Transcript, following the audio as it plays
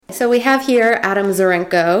So we have here Adam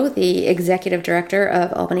Zarenko, the Executive Director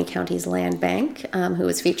of Albany County's Land Bank, who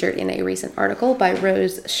was featured in a recent article by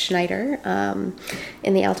Rose Schneider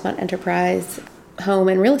in the Altamont Enterprise Home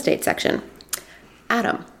and Real Estate section.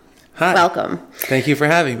 Adam, hi. Welcome. Thank you for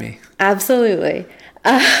having me. Absolutely.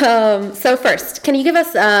 So first, can you give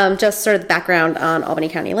us just sort of the background on Albany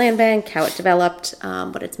County Land Bank, how it developed,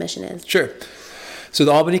 what its mission is? Sure. So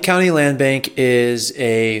the Albany County Land Bank is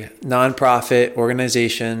a nonprofit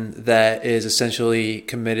organization that is essentially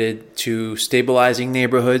committed to stabilizing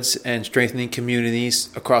neighborhoods and strengthening communities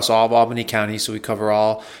across all of Albany County. So we cover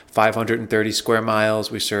all 530 square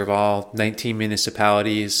miles. We serve all 19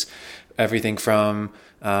 municipalities, everything from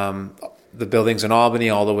the buildings in Albany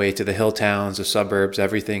all the way to the hill towns, the suburbs,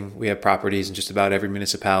 everything. We have properties in just about every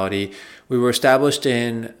municipality. We were established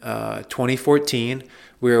in 2014.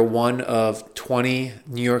 We are one of 20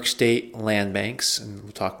 New York State land banks, and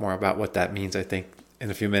we'll talk more about what that means, I think,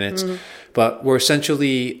 in a few minutes. Mm-hmm. But we're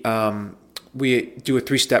essentially, we do a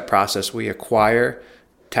three-step process. We acquire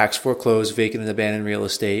tax foreclosed, vacant, and abandoned real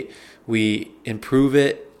estate. We improve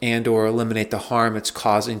it and or eliminate the harm it's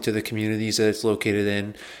causing to the communities that it's located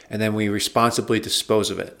in, and then we responsibly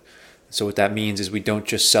dispose of it. So what that means is we don't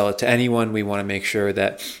just sell it to anyone. We want to make sure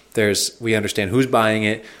that we understand who's buying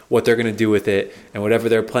it, what they're going to do with it, and whatever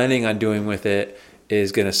they're planning on doing with it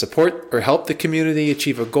is going to support or help the community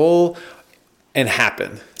achieve a goal and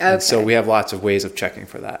happen. Okay. And so we have lots of ways of checking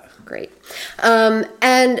for that. Great. So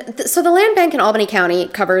the Land Bank in Albany County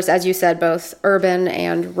covers, as you said, both urban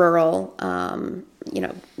and rural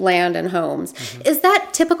land and homes. Mm-hmm. Is that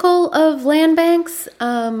typical of land banks?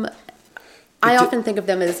 I often think of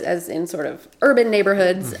them as in sort of urban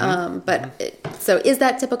neighborhoods, so is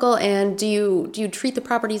that typical? And do you treat the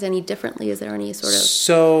properties any differently? Is there any sort of...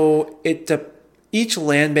 So each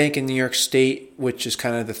land bank in New York State, which is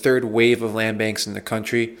kind of the third wave of land banks in the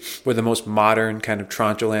country, we're the most modern kind of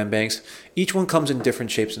tranche of land banks. Each one comes in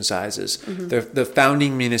different shapes and sizes. Mm-hmm. The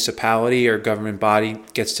founding municipality or government body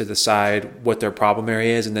gets to decide what their problem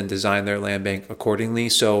area is and then design their land bank accordingly.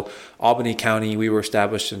 So Albany County, we were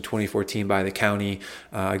established in 2014 by the county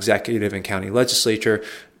executive and county legislature.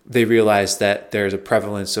 They realized that there's a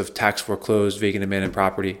prevalence of tax foreclosed, vacant, abandoned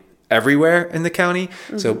property everywhere in the county.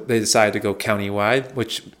 Mm-hmm. So they decided to go countywide,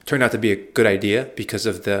 which turned out to be a good idea because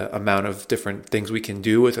of the amount of different things we can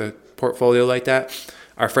do with a portfolio like that.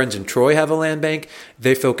 Our friends in Troy have a land bank.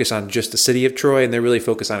 They focus on just the city of Troy, and they really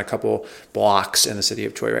focus on a couple blocks in the city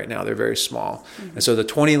of Troy right now. They're very small. Mm-hmm. And so the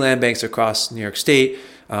 20 land banks across New York State,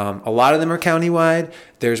 a lot of them are countywide.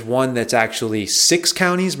 There's one that's actually 6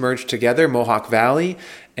 counties merged together, Mohawk Valley.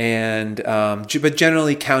 But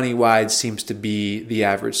generally countywide seems to be the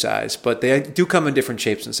average size, but they do come in different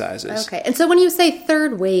shapes and sizes. Okay. And so when you say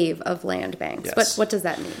third wave of land banks, yes. what does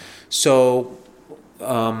that mean? So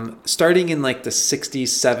starting in like the 60s,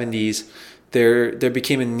 70s, there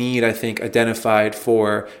became a need, I think, identified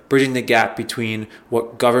for bridging the gap between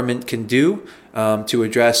what government can do to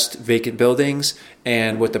address vacant buildings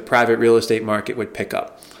and what the private real estate market would pick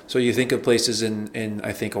up. So you think of places in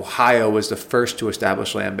I think Ohio was the first to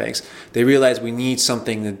establish land banks. They realized we need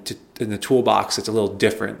something in the toolbox that's a little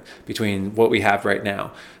different between what we have right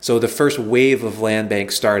now. So the first wave of land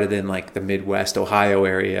banks started in like the Midwest, Ohio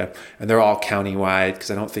area, and they're all countywide because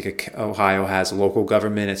I don't think Ohio has local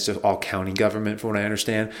government. It's just all county government from what I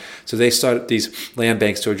understand. So they started these land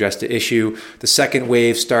banks to address the issue. The second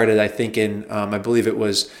wave started, I think, in I believe it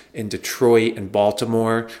was in Detroit and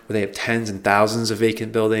Baltimore, where they have tens and thousands of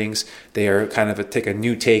vacant buildings. They are kind of take a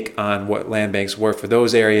new take on what land banks were for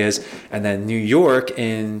those areas. And then New York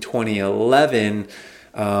in 2011,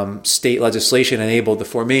 state legislation enabled the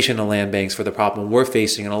formation of land banks for the problem we're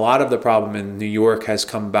facing. And a lot of the problem in New York has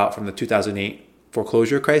come about from the 2008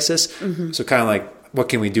 foreclosure crisis. Mm-hmm. So kind of like, what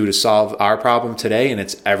can we do to solve our problem today? And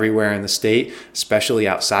it's everywhere in the state, especially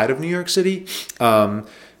outside of New York City.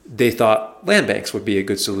 They thought land banks would be a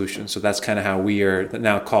good solution. So that's kind of how we are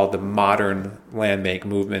now called the modern land bank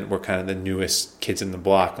movement. We're kind of the newest kids in the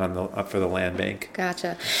block for the land bank.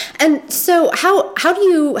 Gotcha. And so how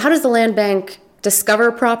does the land bank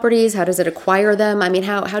discover properties? How does it acquire them? I mean,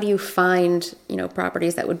 how do you find,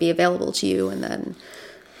 properties that would be available to you and then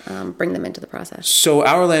bring them into the process? So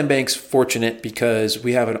our land bank's fortunate because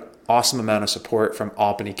we have an awesome amount of support from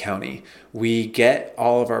Albany County. We get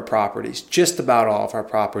all of our properties, just about all of our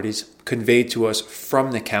properties, conveyed to us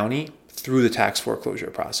from the county through the tax foreclosure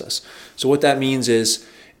process. So what that means is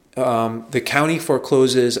the county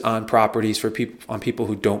forecloses on properties for people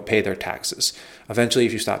who don't pay their taxes. Eventually,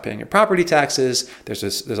 if you stop paying your property taxes, there's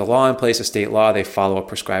a law in place, a state law. They follow a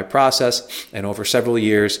prescribed process, and over several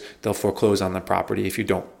years, they'll foreclose on the property if you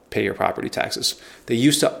don't pay your property taxes. They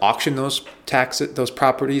used to auction those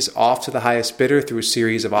properties off to the highest bidder through a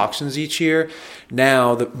series of auctions each year.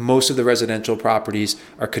 Now, most of the residential properties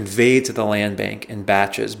are conveyed to the land bank in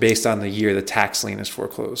batches based on the year the tax lien is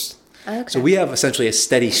foreclosed. Okay. So we have essentially a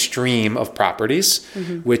steady stream of properties,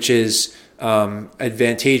 which is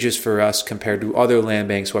advantageous for us compared to other land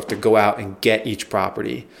banks who have to go out and get each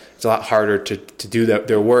property. It's a lot harder to do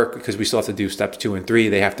their work because we still have to do steps 2 and 3.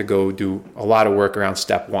 They have to go do a lot of work around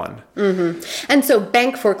step 1. And so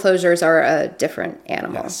bank foreclosures are a different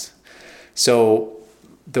animal. Yes. So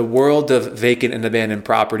the world of vacant and abandoned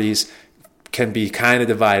properties can be kind of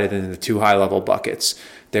divided into 2 high-level buckets.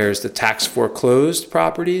 There's the tax foreclosed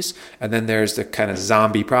properties, and then there's the kind of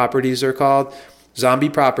zombie properties they're called. Zombie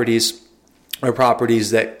properties are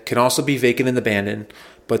properties that can also be vacant and abandoned,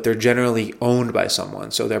 but they're generally owned by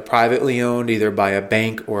someone. So they're privately owned either by a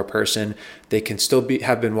bank or a person. They can still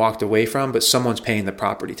have been walked away from, but someone's paying the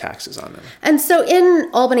property taxes on them. And so in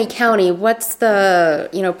Albany County, what's the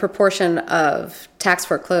proportion of tax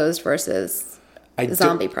foreclosed versus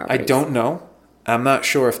zombie properties? I don't know. I'm not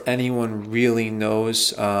sure if anyone really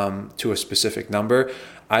knows to a specific number.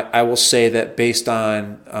 I will say that based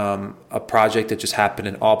on a project that just happened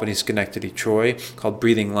in Albany, Schenectady, Troy called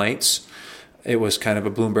Breathing Lights. It was kind of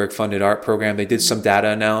a Bloomberg-funded art program. They did some data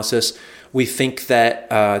analysis. We think that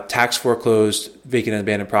tax foreclosed vacant and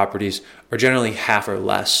abandoned properties are generally half or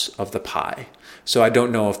less of the pie. So I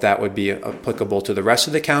don't know if that would be applicable to the rest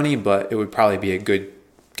of the county, but it would probably be a good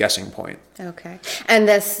guessing point. Okay. And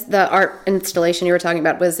the art installation you were talking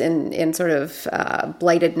about was in sort of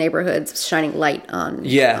blighted neighborhoods, shining light on.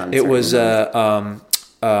 Yeah, it was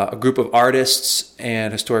a group of artists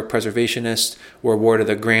and historic preservationists were awarded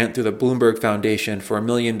a grant through the Bloomberg Foundation for $1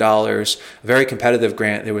 million, a very competitive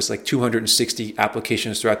grant. There was like 260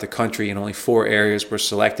 applications throughout the country and only 4 areas were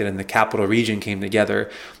selected, and the capital region came together.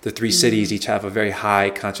 The 3 cities each have a very high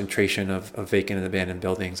concentration of vacant and abandoned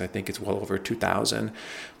buildings. I think it's well over 2,000.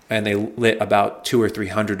 And they lit about 200 or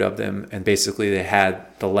 300 of them, and basically they had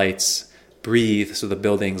the lights breathe so the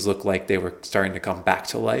buildings looked like they were starting to come back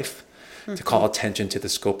to life. To call attention to the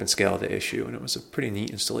scope and scale of the issue. And it was a pretty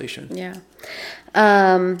neat installation. Yeah.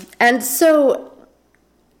 And so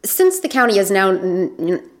since the county is now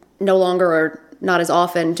no longer or not as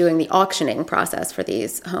often doing the auctioning process for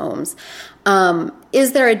these homes,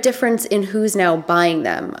 is there a difference in who's now buying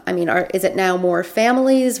them? I mean, is it now more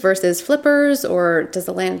families versus flippers, or does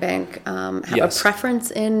the land bank have a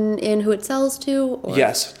preference in who it sells to? Or?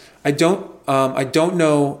 Yes. I don't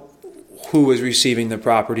know who was receiving the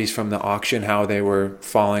properties from the auction, how they were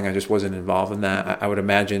falling. I just wasn't involved in that. I would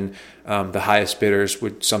imagine the highest bidders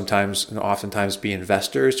would sometimes and oftentimes be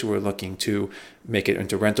investors who were looking to make it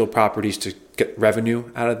into rental properties to get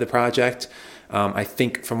revenue out of the project. I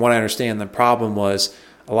think from what I understand, the problem was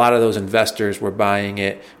a lot of those investors were buying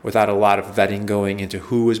it without a lot of vetting going into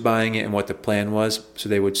who was buying it and what the plan was. So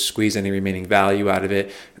they would squeeze any remaining value out of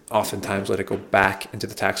it, oftentimes let it go back into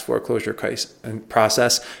the tax foreclosure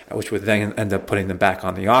process, which would then end up putting them back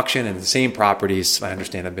on the auction. And the same properties, I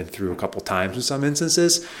understand, have been through a couple times in some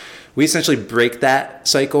instances. We essentially break that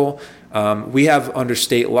cycle. We have, under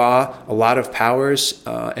state law, a lot of powers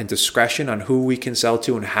and discretion on who we can sell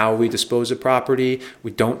to and how we dispose of property.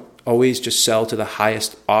 We don't always just sell to the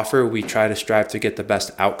highest offer. We try to strive to get the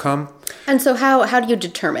best outcome. And so how do you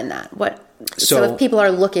determine that? So if people are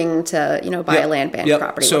looking to buy a land bank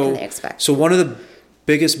property, what can they expect? So one of the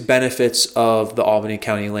biggest benefits of the Albany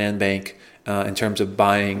County Land Bank in terms of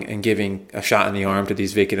buying and giving a shot in the arm to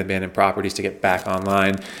these vacant abandoned properties to get back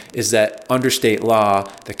online is that under state law,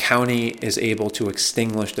 the county is able to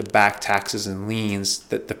extinguish the back taxes and liens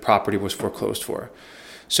that the property was foreclosed for.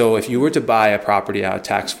 So if you were to buy a property out of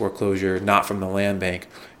tax foreclosure, not from the land bank,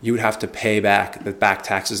 you would have to pay back the back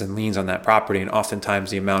taxes and liens on that property. And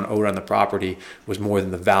oftentimes the amount owed on the property was more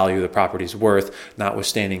than the value the property's worth,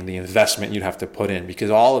 notwithstanding the investment you'd have to put in, because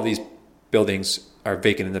all of these buildings are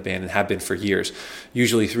vacant and abandoned, have been for years,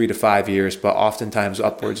 usually 3 to 5 years, but oftentimes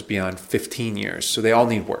upwards beyond 15 years. So they all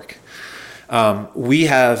need work. We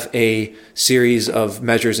have a series of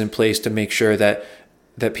measures in place to make sure that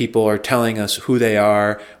people are telling us who they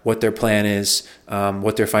are, what their plan is,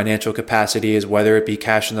 what their financial capacity is, whether it be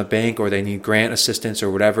cash in the bank or they need grant assistance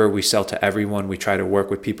or whatever. We sell to everyone. We try to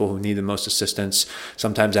work with people who need the most assistance.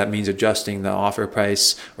 Sometimes that means adjusting the offer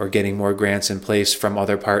price or getting more grants in place from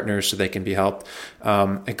other partners so they can be helped.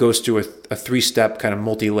 It goes through a 3-step kind of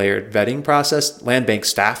multi-layered vetting process. Land bank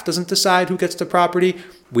staff doesn't decide who gets the property.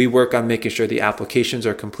 We work on making sure the applications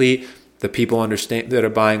are complete. The people that are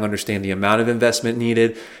buying understand the amount of investment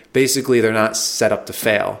needed. Basically, they're not set up to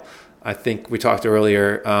fail. I think we talked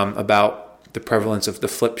earlier about the prevalence of the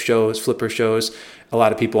flipper shows. A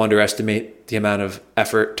lot of people underestimate the amount of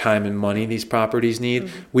effort, time, and money these properties need.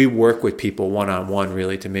 Mm-hmm. We work with people one-on-one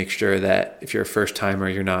really to make sure that if you're a first timer,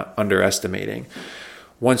 you're not underestimating.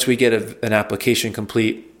 Once we get an application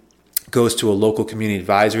complete, goes to a local community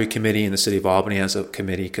advisory committee, and the city of Albany has a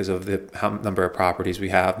committee because of the number of properties we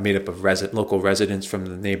have made up of local residents from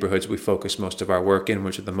the neighborhoods we focus most of our work in,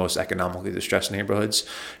 which are the most economically distressed neighborhoods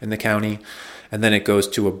in the county. And then it goes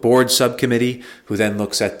to a board subcommittee who then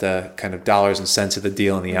looks at the kind of dollars and cents of the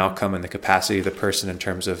deal and the outcome and the capacity of the person in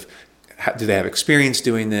terms of do they have experience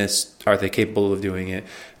doing this? Are they capable of doing it?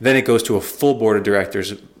 Then it goes to a full board of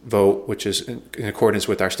directors vote, which is in accordance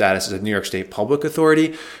with our status as a New York State Public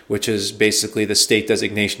Authority, which is basically the state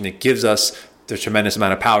designation that gives us the tremendous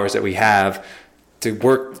amount of powers that we have to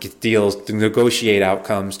work deals, to negotiate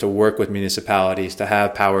outcomes, to work with municipalities, to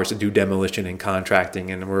have powers to do demolition and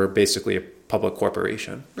contracting. And we're basically a public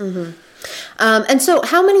corporation. Mm-hmm. And so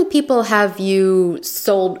how many people have you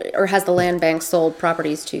sold, or has the land bank sold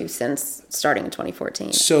properties to since starting in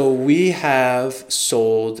 2014? So we have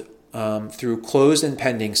sold through closed and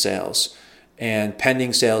pending sales. And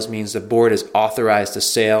pending sales means the board has authorized a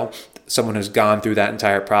sale. Someone who's gone through that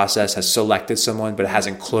entire process has selected someone, but it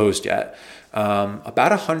hasn't closed yet.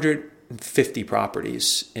 About 150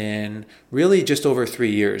 properties in really just over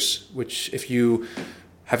 3 years, which if you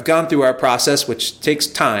have gone through our process, which takes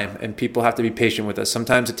time and people have to be patient with us.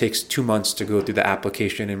 Sometimes it takes 2 months to go through the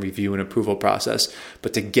application and review and approval process,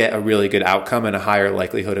 but to get a really good outcome and a higher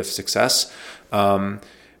likelihood of success,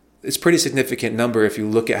 it's a pretty significant number. If you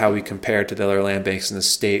look at how we compare to the other land banks in the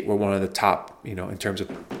state, we're one of the top, in terms of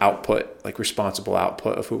output, like responsible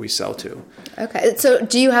output of who we sell to. Okay. So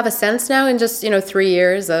do you have a sense now in just, 3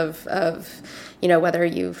 years of whether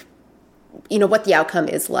you've, what the outcome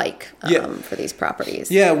is like for these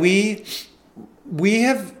properties? Yeah, we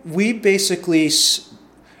basically,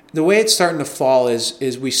 the way it's starting to fall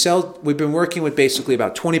is we've been working with basically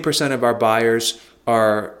about 20% of our buyers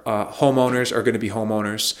are homeowners, are going to be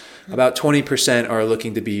homeowners. About 20% are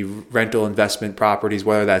looking to be rental investment properties,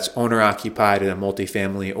 whether that's owner occupied in a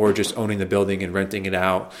multifamily or just owning the building and renting it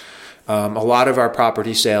out. A lot of our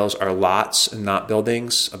property sales are lots and not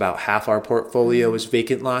buildings. About half our portfolio is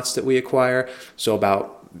vacant lots that we acquire. So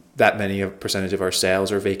about that many a percentage of our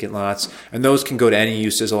sales are vacant lots. And those can go to any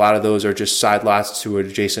uses. A lot of those are just side lots to an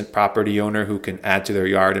adjacent property owner who can add to their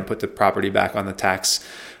yard and put the property back on the tax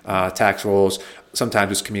rolls.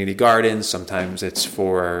 Sometimes it's community gardens. Sometimes it's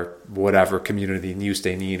for whatever community use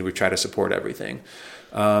they need. We try to support everything.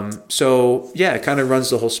 It kind of runs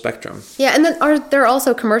the whole spectrum. Yeah, and then are there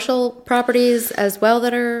also commercial properties as well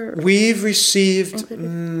that are? We've received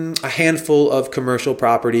a handful of commercial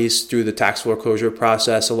properties through the tax foreclosure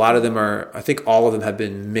process. A lot of them I think all of them have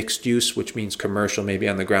been mixed use, which means commercial maybe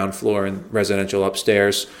on the ground floor and residential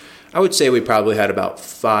upstairs. I would say we probably had about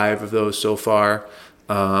 5 of those so far.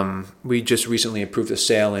 We just recently approved a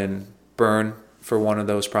sale in Bern for one of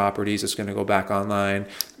those properties. It's going to go back online,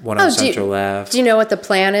 one on Central Ave. Do you know what the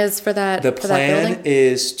plan is for that? The plan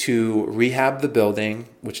is to rehab the building,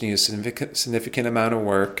 which needs a significant amount of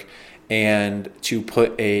work, and to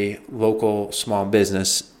put a local small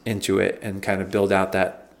business into it and kind of build out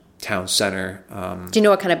that town center. Do you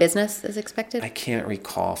know what kind of business is expected? I can't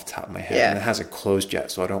recall off the top of my head. And it hasn't closed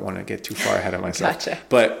yet, so I don't want to get too far ahead of myself. Gotcha.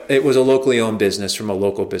 But it was a locally owned business from a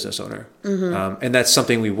local business owner. Mm-hmm. And that's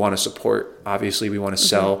something we want to support. Obviously, we want to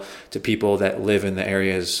sell to people that live in the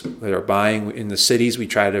areas that are buying. In the cities, we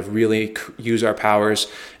try to really use our powers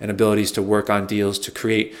and abilities to work on deals to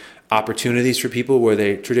create opportunities for people where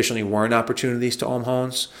they traditionally weren't opportunities to own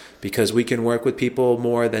homes, because we can work with people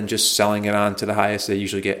more than just selling it on to the highest. They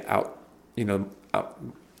usually get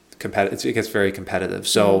competitive. It gets very competitive.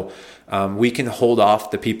 So we can hold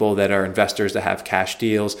off the people that are investors that have cash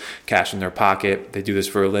deals, cash in their pocket. They do this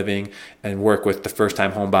for a living, and work with the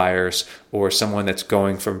first-time home buyers or someone that's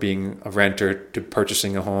going from being a renter to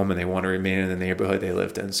purchasing a home and they want to remain in the neighborhood they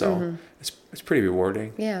lived in. So it's pretty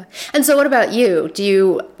rewarding. Yeah. And so what about you? Do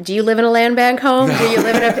you live in a land bank home? Do you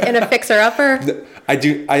live in a fixer-upper? I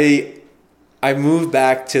do. I moved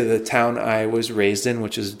back to the town I was raised in,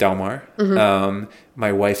 which is Delmar.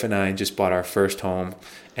 My wife and I just bought our first home,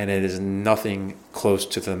 and it is nothing close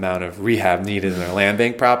to the amount of rehab needed in our land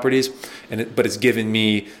bank properties. But it's given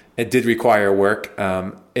me, it did require work.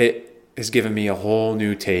 It has given me a whole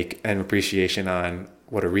new take and appreciation on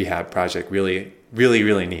what a rehab project really, really,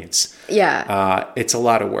 really needs. Yeah. It's a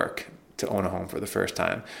lot of work to own a home for the first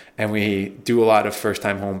time. And we do a lot of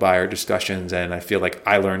first-time home buyer discussions, and I feel like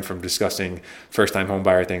I learned from discussing first-time home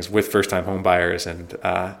buyer things with first-time home buyers, and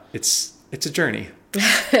it's a journey.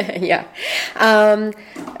 Yeah.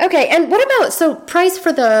 Okay. And what about, so price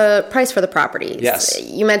for the properties? Yes.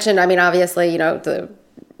 You mentioned, I mean, obviously, the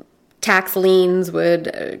tax liens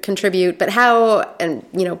would contribute, but how, and,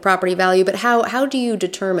 property value, but how do you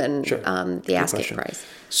determine the asking price?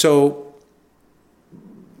 So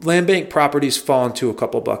land bank properties fall into a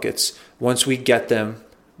couple buckets. Once we get them,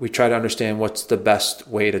 we try to understand what's the best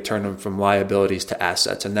way to turn them from liabilities to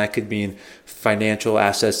assets. And that could mean financial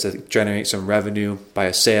assets that generate some revenue by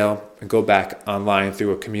a sale and go back online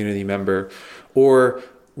through a community member. Or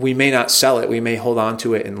we may not sell it. We may hold on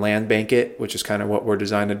to it and land bank it, which is kind of what we're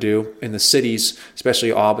designed to do. In the cities,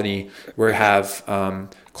 especially Albany, we have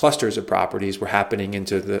clusters of properties. We're happening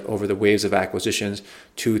over the waves of acquisitions,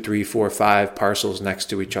 2, 3, 4, 5 parcels next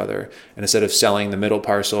to each other. And instead of selling the middle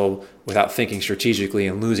parcel without thinking strategically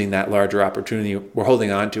and losing that larger opportunity, we're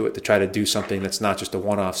holding on to it to try to do something that's not just a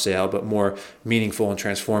one-off sale, but more meaningful and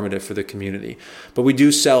transformative for the community. But we do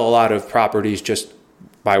sell a lot of properties just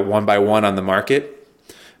by one on the market.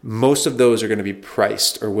 Most of those are going to be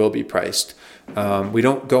priced or will be priced. We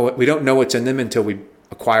don't know what's in them until we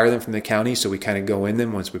acquire them from the county. So we kind of go in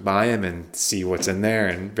them once we buy them and see what's in there.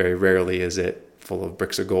 And very rarely is it full of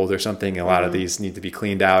bricks of gold or something. A lot of these need to be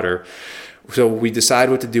cleaned out, so we decide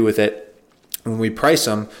what to do with it. When we price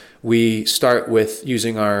them, we start with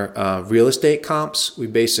using our real estate comps. We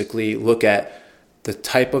basically look at the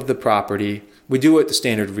type of the property. We do what the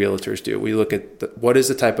standard realtors do. We look at what is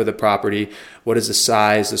the type of the property, what is the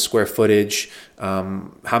size, the square footage,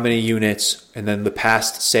 how many units, and then the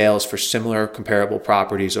past sales for similar comparable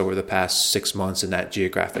properties over the past 6 months in that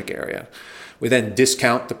geographic area. We then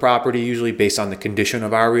discount the property usually based on the condition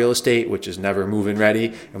of our real estate, which is never move-in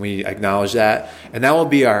ready, and we acknowledge that. And that will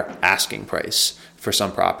be our asking price for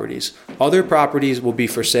some properties. Other properties will be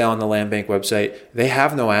for sale on the land bank website. They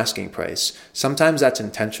have no asking price. Sometimes that's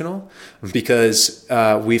intentional because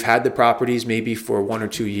we've had the properties maybe for 1 or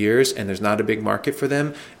 2 years and there's not a big market for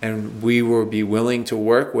them. And we will be willing to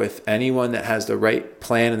work with anyone that has the right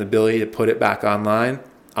plan and ability to put it back online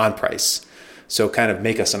on price. So kind of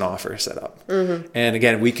make us an offer set up. Mm-hmm. And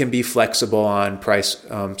again, we can be flexible on price.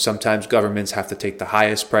 Sometimes governments have to take the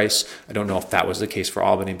highest price. I don't know if that was the case for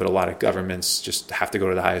Albany, but a lot of governments just have to go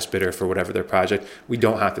to the highest bidder for whatever their project. We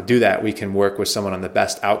don't have to do that. We can work with someone on the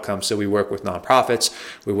best outcome. So we work with nonprofits,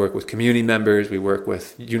 we work with community members, we work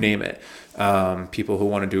with, you name it, people who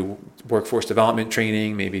want to do workforce development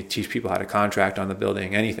training, maybe teach people how to contract on the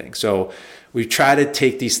building, anything. So we try to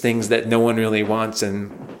take these things that no one really wants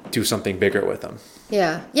and do something bigger with them.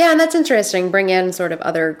 Yeah. And that's interesting. Bring in sort of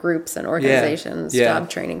other groups and organizations, job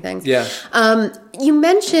training things. Yeah. You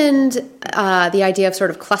mentioned the idea of sort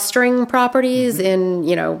of clustering properties in,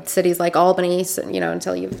 cities like Albany,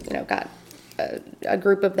 until you've, got a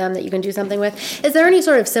group of them that you can do something with. Is there any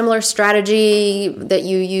sort of similar strategy that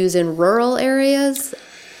you use in rural areas?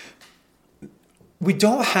 We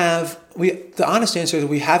don't have, the honest answer is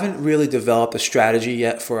we haven't really developed a strategy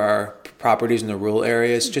yet for our properties in the rural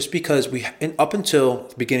areas, just because up until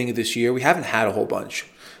the beginning of this year, we haven't had a whole bunch.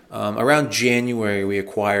 Around January, we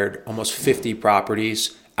acquired almost 50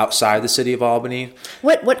 properties outside the city of Albany.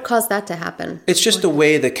 What caused that to happen? It's just the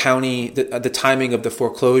way the county, the timing of the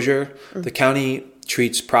foreclosure, the county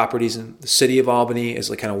treats properties in the city of Albany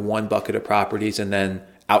as like kind of one bucket of properties, and then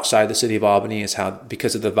outside the city of Albany is how,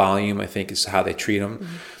 because of the volume, I think is how they treat them.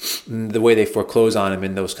 Mm-hmm. The way they foreclose on them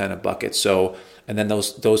in those kind of buckets. So, and then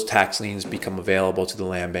those tax liens become available to the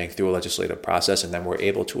land bank through a legislative process, and then we're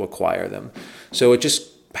able to acquire them. So it just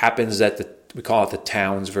happens that we call it the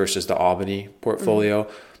towns versus the Albany portfolio.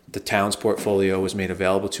 Mm-hmm. The town's portfolio was made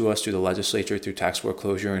available to us through the legislature through tax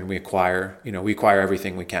foreclosure, and we acquire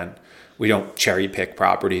everything we can. We don't cherry pick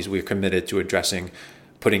properties. We're committed to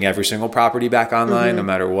putting every single property back online, no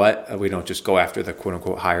matter what. We don't just go after the quote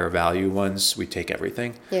unquote higher value ones. We take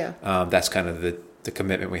everything. Yeah. That's kind of the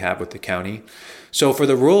commitment we have with the county. So for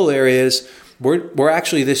the rural areas, we're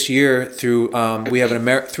actually this year through, we have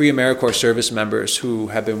 3 AmeriCorps service members who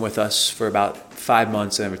have been with us for about 5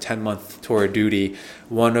 months and have a 10-month tour of duty.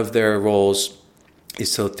 One of their roles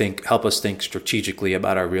is to help us think strategically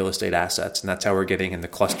about our real estate assets. And that's how we're getting into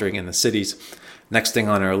clustering in the cities. Next thing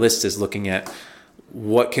on our list is looking at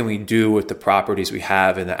what can we do with the properties we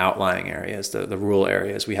have in the outlying areas, the rural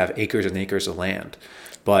areas. We have acres and acres of land,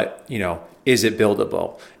 but is it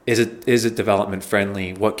buildable? Is it development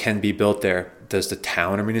friendly? What can be built there? Does the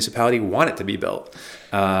town or municipality want it to be built?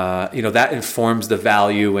 That informs the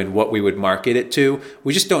value and what we would market it to.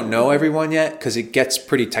 We just don't know everyone yet because it gets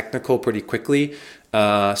pretty technical pretty quickly.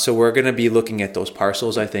 So we're going to be looking at those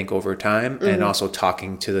parcels, I think, over time, and also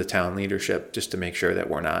talking to the town leadership just to make sure that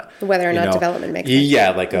we're not whether or not development makes sense.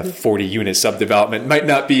 Yeah, like a 40-unit subdevelopment might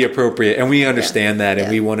not be appropriate, and we understand that, and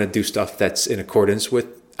we want to do stuff that's in accordance with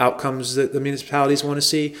outcomes that the municipalities want to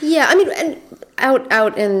see. Yeah, I mean, and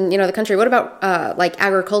out in the country, what about like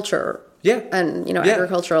agriculture? Yeah. And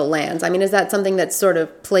agricultural lands. I mean, is that something that sort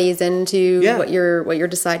of plays into what you're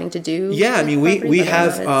deciding to do? Yeah, I mean, we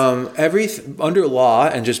have under law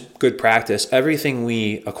and just good practice, everything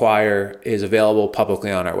we acquire is available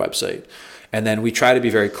publicly on our website. And then we try to be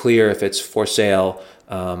very clear if it's for sale,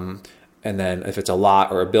 and then if it's a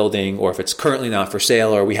lot or a building, or if it's currently not for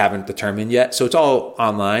sale or we haven't determined yet. So it's all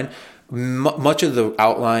online. Much of the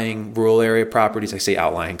outlying rural area properties, I say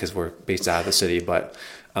outlying because we're based out of the city, but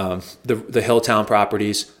the Hilltown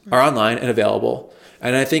properties are online and available.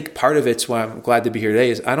 And I think part of it's why I'm glad to be here today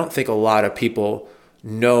is I don't think a lot of people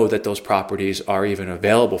know that those properties are even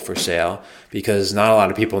available for sale, because not a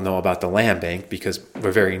lot of people know about the land bank, because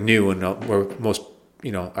we're very new and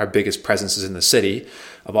our biggest presence is in the city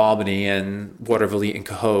of Albany and Waterville and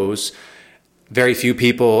Cohoes. Very few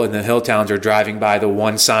people in the Hilltowns are driving by the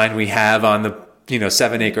one sign we have on the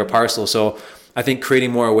 7-acre parcel. So I think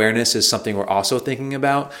creating more awareness is something we're also thinking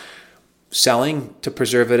about. Selling to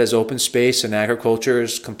preserve it as open space and agriculture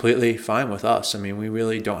is completely fine with us. I mean, we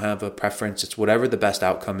really don't have a preference. It's whatever the best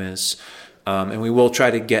outcome is. And we will try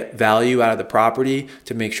to get value out of the property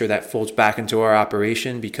to make sure that folds back into our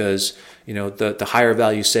operation, because, the higher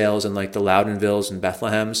value sales in like the Loudonvilles and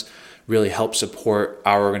Bethlehems really help support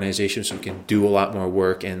our organization so we can do a lot more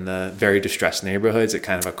work in the very distressed neighborhoods, at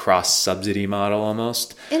kind of a cross-subsidy model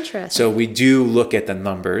almost. Interesting. So we do look at the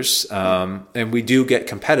numbers, and we do get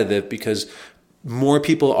competitive because more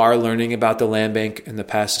people are learning about the land bank in the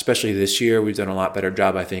past, especially this year. We've done a lot better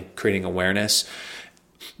job, I think, creating awareness.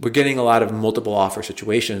 We're getting a lot of multiple offer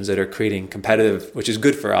situations that are creating competitive, which is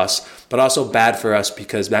good for us, but also bad for us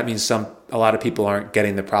because that means a lot of people aren't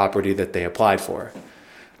getting the property that they applied for.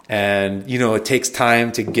 And, it takes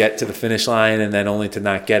time to get to the finish line, and then only to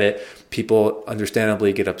not get it. People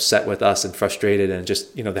understandably get upset with us and frustrated and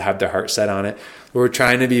just, they have their heart set on it. We're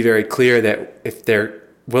trying to be very clear that if they're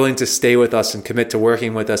willing to stay with us and commit to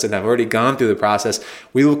working with us and have already gone through the process,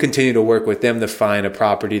 we will continue to work with them to find a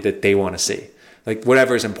property that they want to see. Like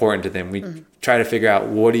whatever is important to them. We try to figure out,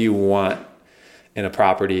 what do you want in a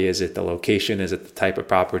property? Is it the location? Is it the type of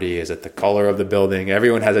property? Is it the color of the building?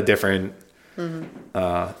 Everyone has a different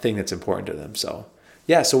thing that's important to them. So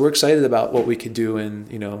we're excited about what we could do in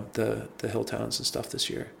the Hilltowns and stuff this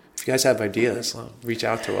year. If you guys have ideas, reach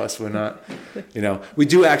out to us. We're not, we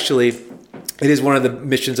do actually. It is one of the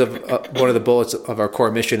missions of one of the bullets of our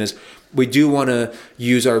core mission is we do want to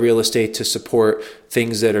use our real estate to support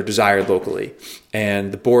things that are desired locally,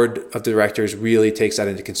 and the board of directors really takes that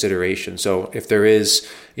into consideration. So if there is,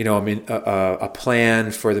 a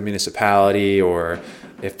plan for the municipality, or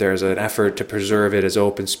if there's an effort to preserve it as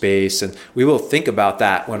open space, and we will think about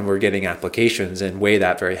that when we're getting applications and weigh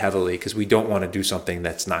that very heavily, because we don't want to do something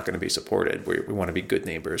that's not going to be supported. We want to be good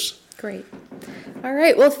neighbors. Great. All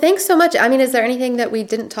right. Well, thanks so much. I mean, is there anything that we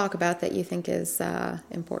didn't talk about that you think is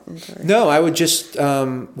important? No, I would just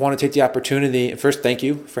want to take the opportunity. First, thank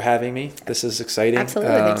you for having me. This is exciting.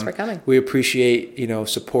 Absolutely. Thanks for coming. We appreciate,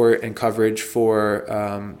 support and coverage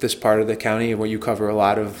for this part of the county, and where you cover a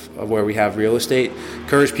lot of where we have real estate.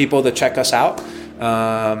 Encourage people to check us out.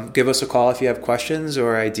 Give us a call if you have questions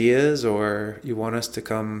or ideas, or you want us to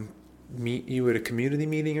come meet you at a community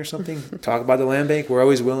meeting or something, talk about the land bank. We're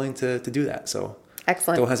always willing to do that. So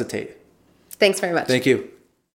excellent. Don't hesitate. Thanks very much. Thank you.